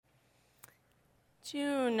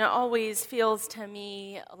June always feels to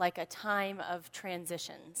me like a time of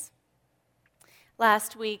transitions.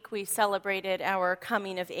 Last week, we celebrated our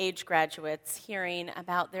coming-of-age graduates, hearing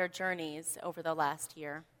about their journeys over the last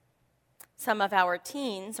year. Some of our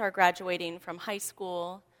teens are graduating from high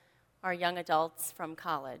school, our young adults from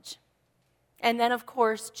college. And then, of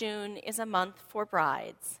course, June is a month for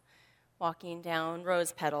brides, walking down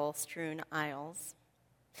rose petal-strewn aisles.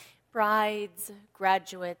 Brides,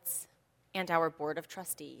 graduates, and our board of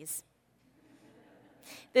trustees.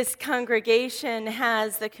 This congregation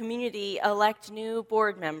has the community elect new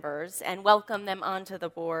board members and welcome them onto the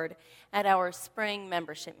board at our spring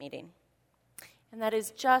membership meeting. And that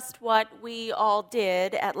is just what we all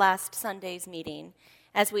did at last Sunday's meeting,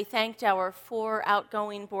 as we thanked our 4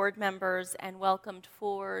 outgoing board members and welcomed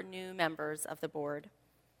 4 new members of the board.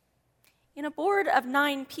 In a board of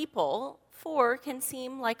 9 people, 4 can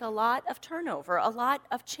seem like a lot of turnover, a lot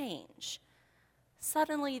of change.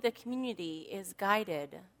 Suddenly, the community is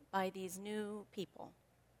guided by these new people.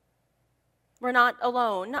 We're not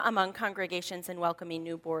alone among congregations in welcoming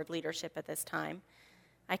new board leadership at this time.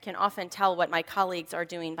 I can often tell what my colleagues are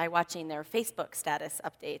doing by watching their Facebook status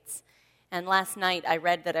updates. And last night, I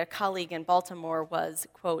read that a colleague in Baltimore was,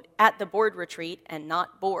 quote, at the board retreat and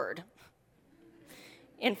not bored.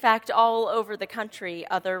 In fact, all over the country,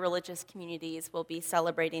 other religious communities will be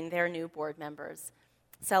celebrating their new board members,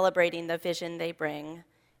 celebrating the vision they bring,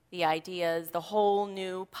 the ideas, the whole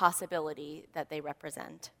new possibility that they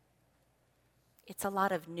represent. It's a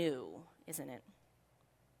lot of new, isn't it?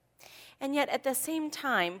 And yet, at the same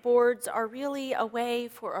time, boards are really a way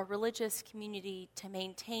for a religious community to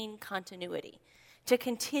maintain continuity, to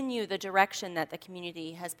continue the direction that the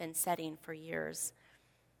community has been setting for years.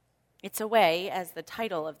 It's a way, as the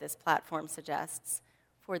title of this platform suggests,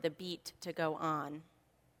 for the beat to go on.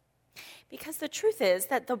 Because the truth is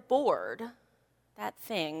that the board, that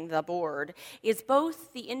thing, the board, is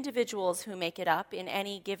both the individuals who make it up in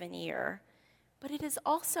any given year, but it is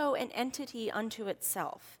also an entity unto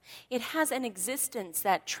itself. It has an existence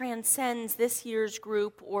that transcends this year's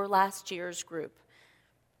group or last year's group.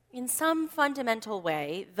 In some fundamental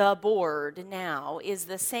way, the board now is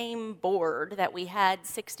the same board that we had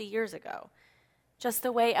 60 years ago, just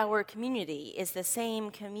the way our community is the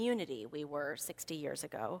same community we were 60 years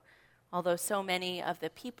ago, although so many of the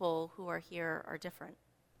people who are here are different.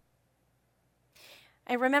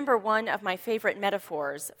 I remember one of my favorite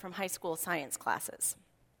metaphors from high school science classes.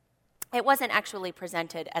 It wasn't actually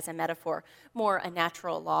presented as a metaphor, more a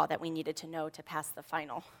natural law that we needed to know to pass the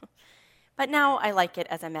final. But now I like it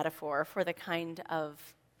as a metaphor for the kind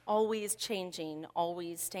of always changing,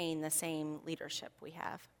 always staying the same leadership we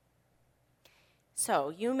have. So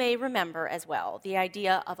you may remember as well the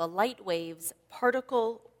idea of a light waves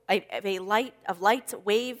particle, light's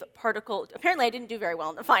wave particle. Apparently I didn't do very well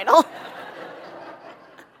in the final.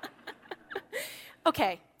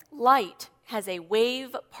 Okay, light has a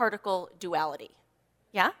wave-particle duality.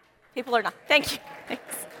 Yeah? People are not. Thank you.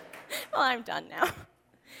 Thanks. Well, I'm done now.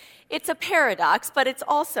 It's a paradox, but it's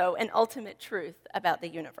also an ultimate truth about the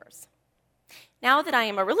universe. Now that I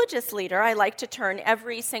am a religious leader, I like to turn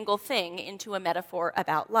every single thing into a metaphor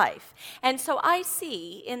about life. And so I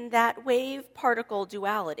see in that wave-particle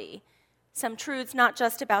duality some truths not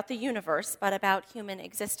just about the universe, but about human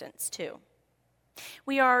existence, too.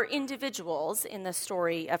 We are individuals in the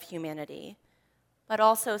story of humanity, but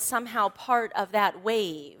also somehow part of that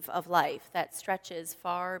wave of life that stretches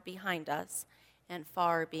far behind us and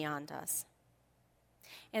far beyond us.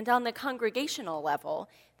 And on the congregational level,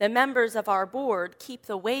 the members of our board keep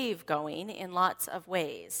the wave going in lots of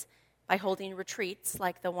ways, by holding retreats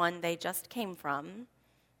like the one they just came from,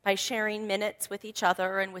 by sharing minutes with each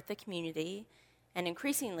other and with the community, and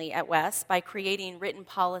increasingly at Wes, by creating written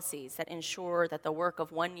policies that ensure that the work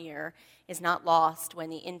of one year is not lost when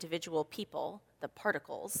the individual people, the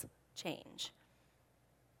particles, change.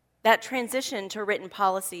 That transition to written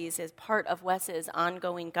policies is part of Wes's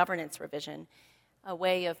ongoing governance revision, a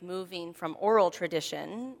way of moving from oral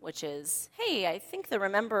tradition, which is, hey, I seem to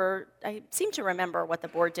remember what the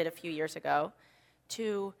board did a few years ago,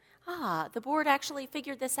 to, the board actually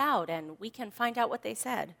figured this out and we can find out what they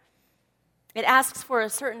said. It asks for a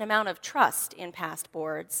certain amount of trust in past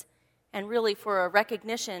boards, and really for a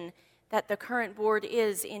recognition that the current board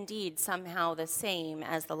is indeed somehow the same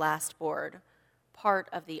as the last board, part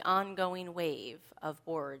of the ongoing wave of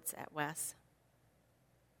boards at Wes.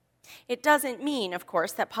 It doesn't mean, of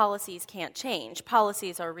course, that policies can't change.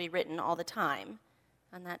 Policies are rewritten all the time,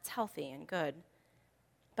 and that's healthy and good.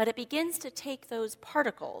 But it begins to take those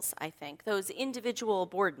particles, I think, those individual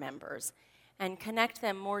board members, and connect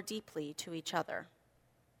them more deeply to each other.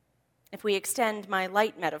 If we extend my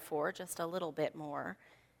light metaphor just a little bit more,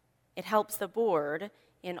 it helps the board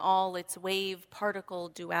in all its wave-particle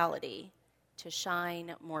duality to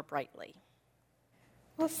shine more brightly.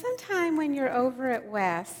 Well, sometime when you're over at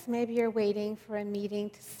Wes, maybe you're waiting for a meeting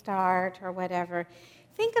to start or whatever,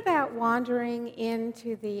 think about wandering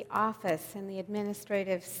into the office in the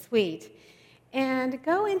administrative suite and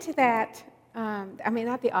go into that,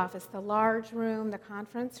 not the office, the large room, the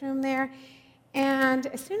conference room there. And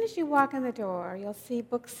as soon as you walk in the door, you'll see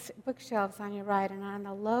bookshelves on your right, and on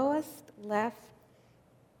the lowest left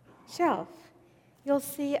shelf, you'll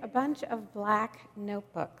see a bunch of black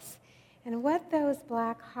notebooks. And what those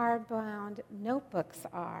black hardbound notebooks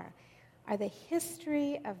are the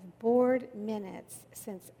history of board minutes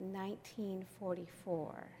since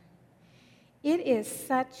 1944. It is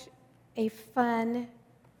such a fun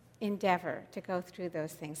endeavor to go through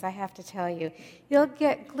those things, I have to tell you. You'll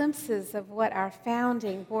get glimpses of what our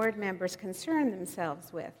founding board members concerned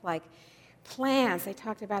themselves with, like plans. They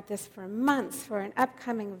talked about this for months for an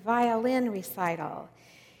upcoming violin recital.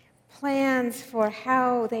 Plans for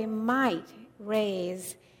how they might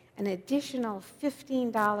raise an additional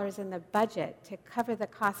 $15 in the budget to cover the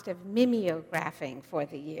cost of mimeographing for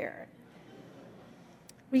the year.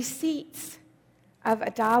 Receipts of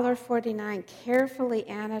 $1.49 carefully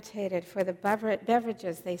annotated for the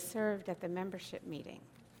beverages they served at the membership meeting.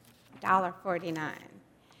 $1.49.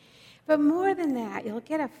 But more than that, you'll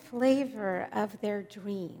get a flavor of their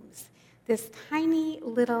dreams. This tiny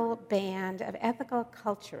little band of ethical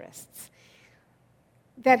culturists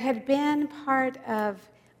that had been part of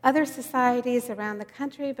other societies around the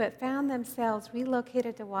country but found themselves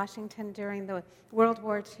relocated to Washington during the World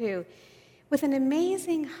War II with an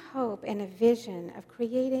amazing hope and a vision of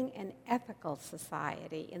creating an ethical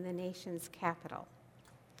society in the nation's capital.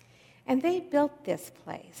 And they built this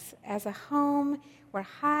place as a home where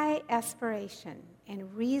high aspiration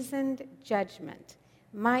and reasoned judgment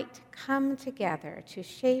might come together to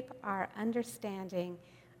shape our understanding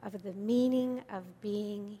of the meaning of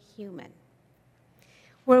being human,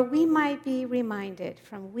 where we might be reminded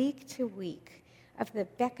from week to week of the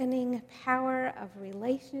beckoning power of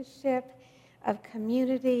relationship, of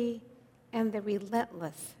community, and the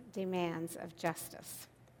relentless demands of justice.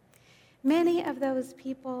 Many of those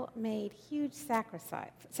people made huge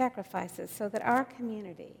sacrifices so that our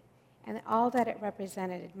community and all that it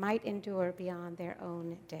represented might endure beyond their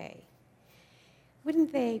own day.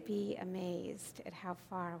 Wouldn't they be amazed at how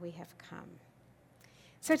far we have come?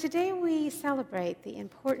 So today we celebrate the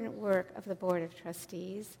important work of the Board of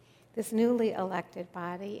Trustees, this newly elected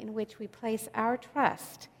body in which we place our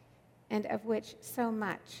trust and of which so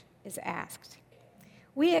much is asked.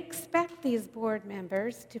 We expect these board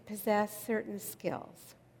members to possess certain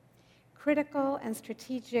skills, critical and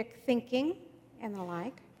strategic thinking and the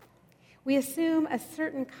like. We assume a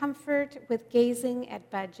certain comfort with gazing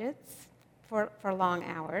at budgets for long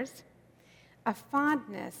hours, a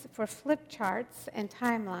fondness for flip charts and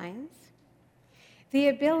timelines, the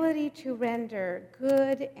ability to render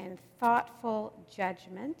good and thoughtful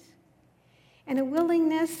judgment, and a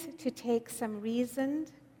willingness to take some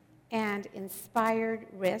reasoned and inspired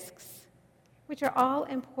risks, which are all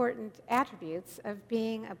important attributes of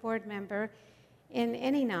being a board member in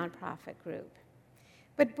any nonprofit group.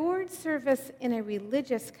 But board service in a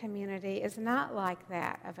religious community is not like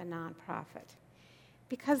that of a nonprofit,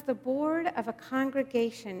 because the board of a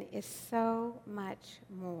congregation is so much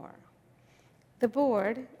more. The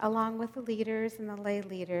board, along with the leaders and the lay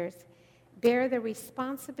leaders, bear the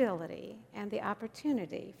responsibility and the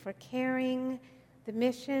opportunity for carrying the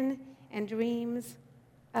mission and dreams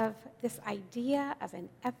of this idea of an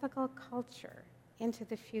ethical culture into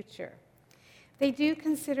the future. They do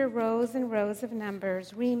consider rows and rows of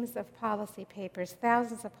numbers, reams of policy papers,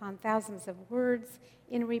 thousands upon thousands of words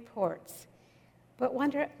in reports. But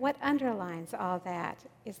what underlines all that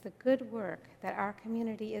is the good work that our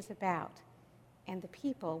community is about and the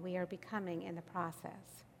people we are becoming in the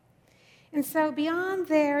process. And so beyond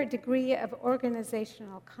their degree of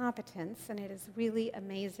organizational competence, and it is really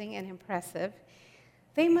amazing and impressive,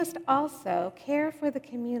 they must also care for the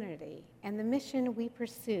community and the mission we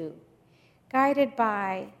pursue, guided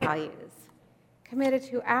by values, committed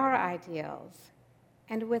to our ideals,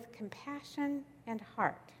 and with compassion and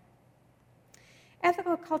heart.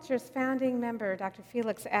 Ethical Culture's founding member, Dr.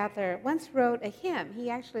 Felix Adler, once wrote a hymn. He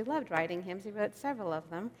actually loved writing hymns. He wrote several of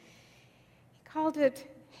them. He called it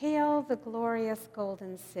 "Hail the Glorious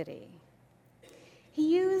Golden City."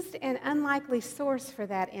 He used an unlikely source for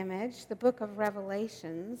that image, the book of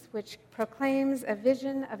Revelations, which proclaims a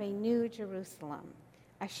vision of a new Jerusalem,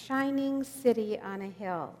 a shining city on a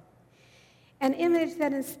hill. an image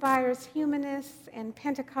that inspires humanists and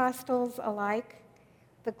Pentecostals alike,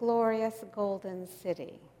 the glorious Golden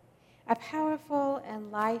City, a powerful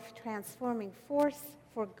and life-transforming force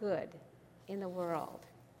for good in the world.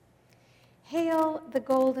 Hail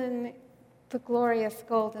the glorious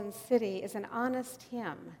Golden City is an honest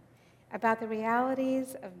hymn about the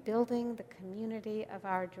realities of building the community of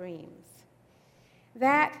our dreams.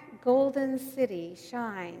 That Golden City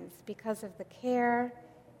shines because of the care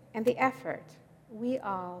and the effort we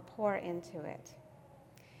all pour into it.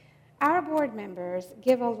 Our board members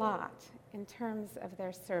give a lot in terms of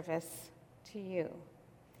their service to you.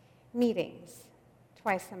 Meetings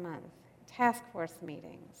twice a month, task force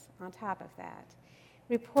meetings on top of that,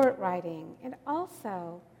 report writing, and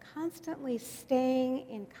also constantly staying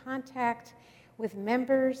in contact with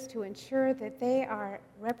members to ensure that they are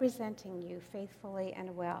representing you faithfully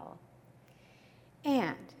and well.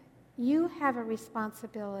 And you have a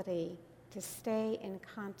responsibility to stay in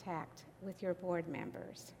contact with your board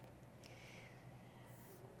members.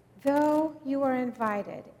 Though you are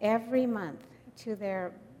invited every month to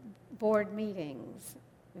their board meetings,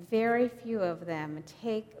 very few of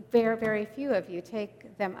you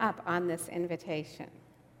take them up on this invitation.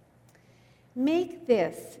 Make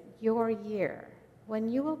this your year when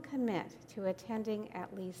you will commit to attending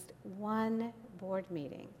at least one board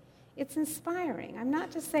meeting. It's inspiring. I'm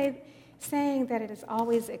not just saying that it is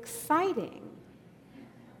always exciting,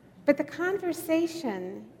 but the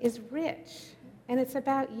conversation is rich, and it's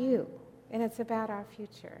about you, and it's about our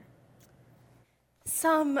future.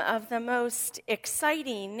 Some of the most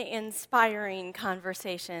exciting, inspiring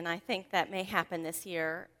conversation I think that may happen this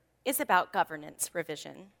year is about governance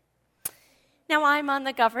revision. Now, I'm on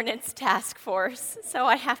the governance task force, so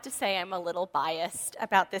I have to say I'm a little biased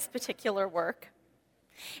about this particular work.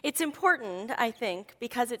 It's important, I think,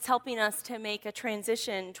 because it's helping us to make a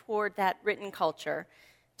transition toward that written culture,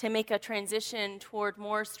 to make a transition toward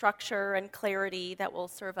more structure and clarity that will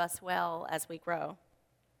serve us well as we grow.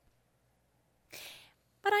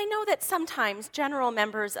 But I know that sometimes general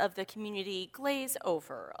members of the community glaze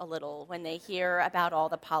over a little when they hear about all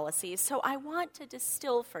the policies, so I want to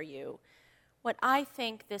distill for you what I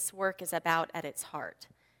think this work is about at its heart,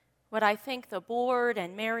 what I think the board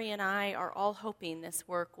and Mary and I are all hoping this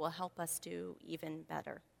work will help us do even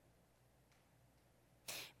better.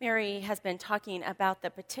 Mary has been talking about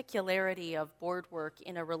the particularity of board work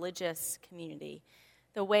in a religious community,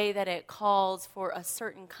 the way that it calls for a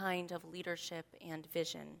certain kind of leadership and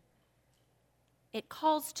vision. It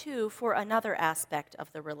calls, too, for another aspect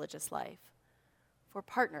of the religious life, for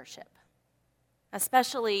partnership,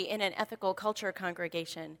 especially in an ethical culture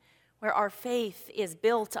congregation where our faith is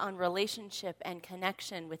built on relationship and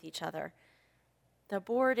connection with each other. The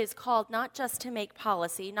board is called not just to make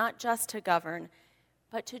policy, not just to govern,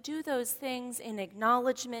 but to do those things in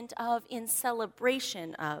acknowledgement of, in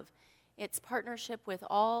celebration of, its partnership with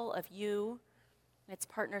all of you, its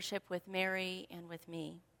partnership with Mary and with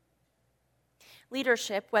me.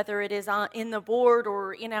 Leadership, whether it is in the board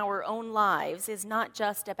or in our own lives, is not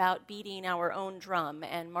just about beating our own drum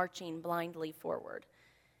and marching blindly forward.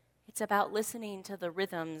 It's about listening to the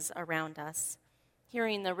rhythms around us,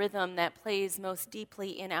 hearing the rhythm that plays most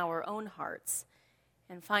deeply in our own hearts,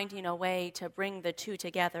 and finding a way to bring the two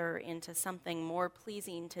together into something more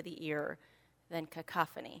pleasing to the ear than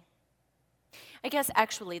cacophony. I guess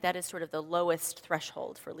actually that is sort of the lowest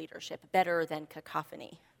threshold for leadership, better than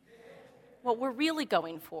cacophony. What we're really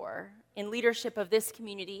going for in leadership of this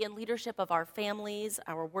community, in leadership of our families,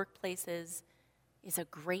 our workplaces, is a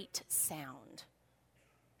great sound.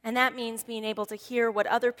 And that means being able to hear what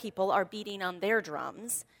other people are beating on their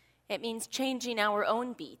drums. It means changing our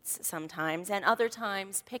own beats sometimes, and other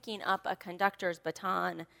times picking up a conductor's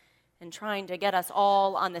baton and trying to get us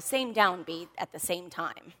all on the same downbeat at the same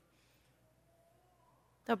time.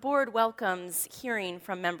 The board welcomes hearing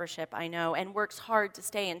from membership, I know, and works hard to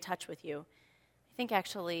stay in touch with you. I think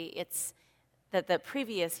actually it's that the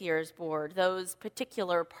previous year's board, those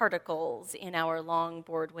particular particles in our long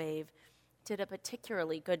board wave, did a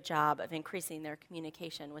particularly good job of increasing their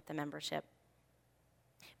communication with the membership.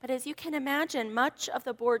 But as you can imagine, much of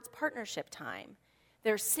the board's partnership time,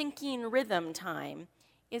 their syncing rhythm time,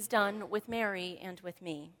 is done with Mary and with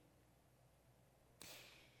me.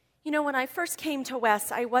 You know, when I first came to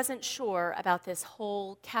Wes, I wasn't sure about this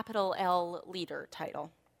whole capital L leader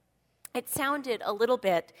title. It sounded a little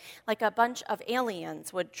bit like a bunch of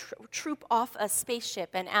aliens would troop off a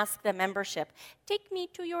spaceship and ask the membership, "Take me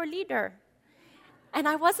to your leader." And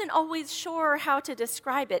I wasn't always sure how to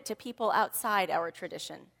describe it to people outside our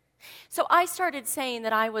tradition. So I started saying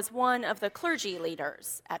that I was one of the clergy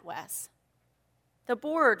leaders at Wes. The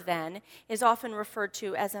board, then, is often referred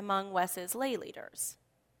to as among Wes's lay leaders.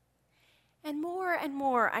 And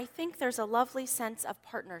more, I think there's a lovely sense of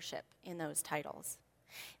partnership in those titles.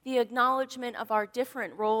 The acknowledgement of our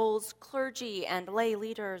different roles, clergy and lay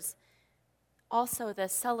leaders, also the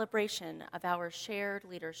celebration of our shared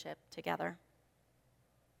leadership together.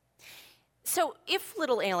 So if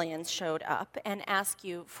little aliens showed up and asked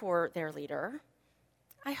you for their leader,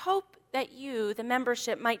 I hope that you, the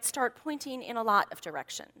membership, might start pointing in a lot of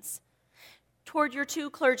directions. Toward your 2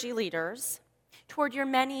 clergy leaders, toward your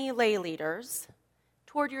many lay leaders,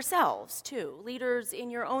 toward yourselves, too, leaders in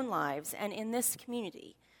your own lives and in this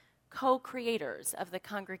community, co-creators of the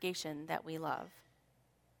congregation that we love.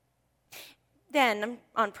 Then,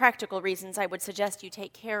 on practical reasons, I would suggest you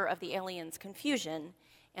take care of the aliens' confusion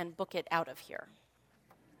and book it out of here.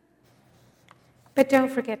 But don't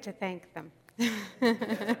forget to thank them.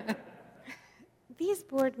 These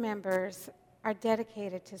board members are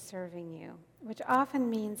dedicated to serving you, which often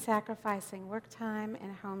means sacrificing work time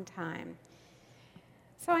and home time.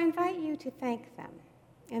 So I invite you to thank them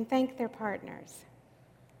and thank their partners.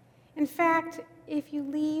 In fact, if you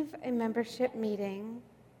leave a membership meeting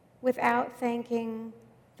without thanking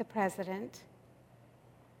the president,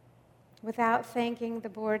 without thanking the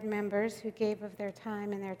board members who gave of their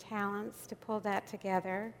time and their talents to pull that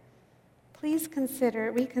together, please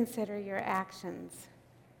reconsider your actions.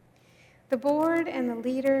 The board and the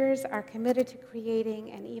leaders are committed to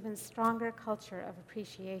creating an even stronger culture of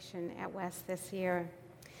appreciation at Wes this year.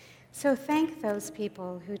 So thank those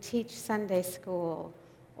people who teach Sunday school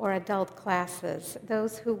or adult classes,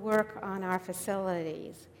 those who work on our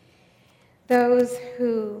facilities, those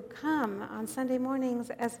who come on Sunday mornings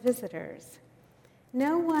as visitors.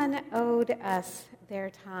 No one owed us their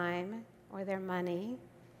time or their money,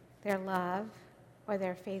 their love, or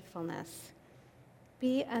their faithfulness.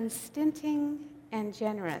 Be unstinting and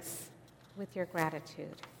generous with your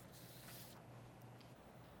gratitude.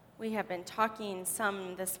 We have been talking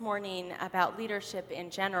some this morning about leadership in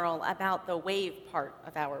general, about the wave part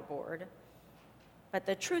of our board. But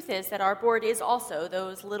the truth is that our board is also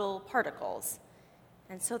those little particles.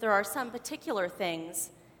 And so there are some particular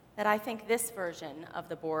things that I think this version of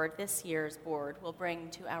the board, this year's board, will bring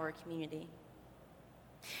to our community.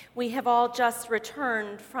 We have all just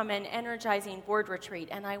returned from an energizing board retreat,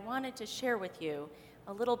 and I wanted to share with you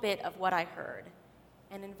a little bit of what I heard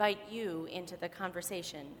and invite you into the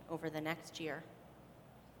conversation over the next year.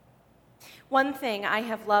 One thing I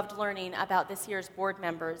have loved learning about this year's board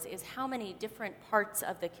members is how many different parts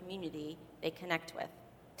of the community they connect with.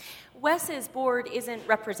 Wes's board isn't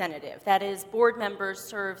representative. That is, board members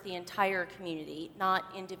serve the entire community, not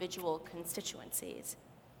individual constituencies.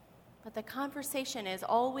 But the conversation is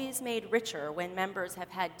always made richer when members have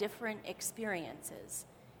had different experiences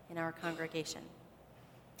in our congregation.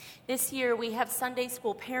 This year, we have Sunday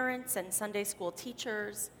school parents and Sunday school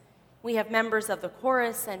teachers. We have members of the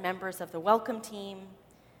chorus and members of the welcome team.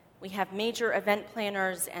 We have major event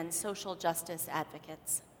planners and social justice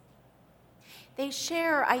advocates. They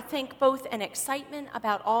share, I think, both an excitement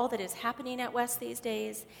about all that is happening at Wes these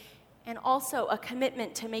days and also a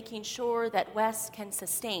commitment to making sure that Wes can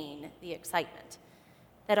sustain the excitement,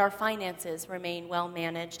 that our finances remain well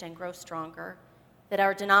managed and grow stronger, that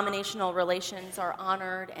our denominational relations are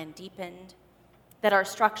honored and deepened, that our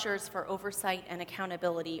structures for oversight and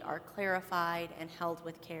accountability are clarified and held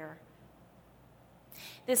with care.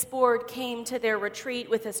 This board came to their retreat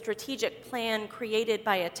with a strategic plan created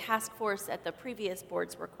by a task force at the previous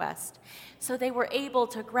board's request, so they were able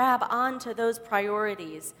to grab onto those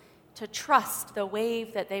priorities, to trust the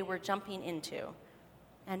wave that they were jumping into,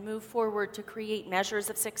 and move forward to create measures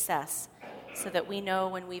of success so that we know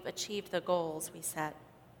when we've achieved the goals we set.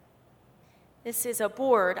 This is a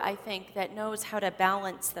board, I think, that knows how to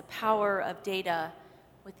balance the power of data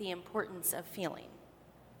with the importance of feeling,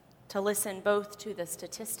 to listen both to the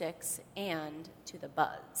statistics and to the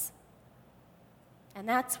buzz. And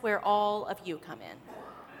that's where all of you come in,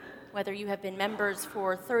 whether you have been members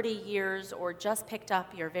for 30 years or just picked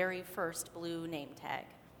up your very first blue name tag.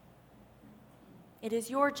 It is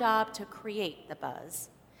your job to create the buzz,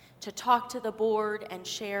 to talk to the board and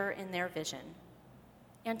share in their vision,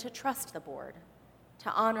 and to trust the board,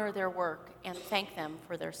 to honor their work and thank them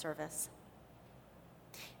for their service.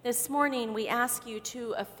 This morning, we ask you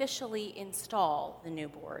to officially install the new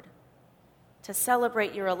board, to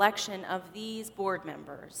celebrate your election of these board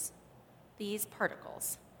members, these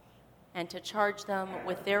particles, and to charge them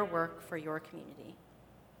with their work for your community.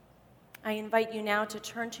 I invite you now to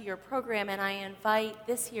turn to your program, and I invite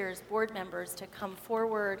this year's board members to come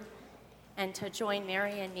forward and to join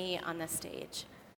Mary and me on the stage.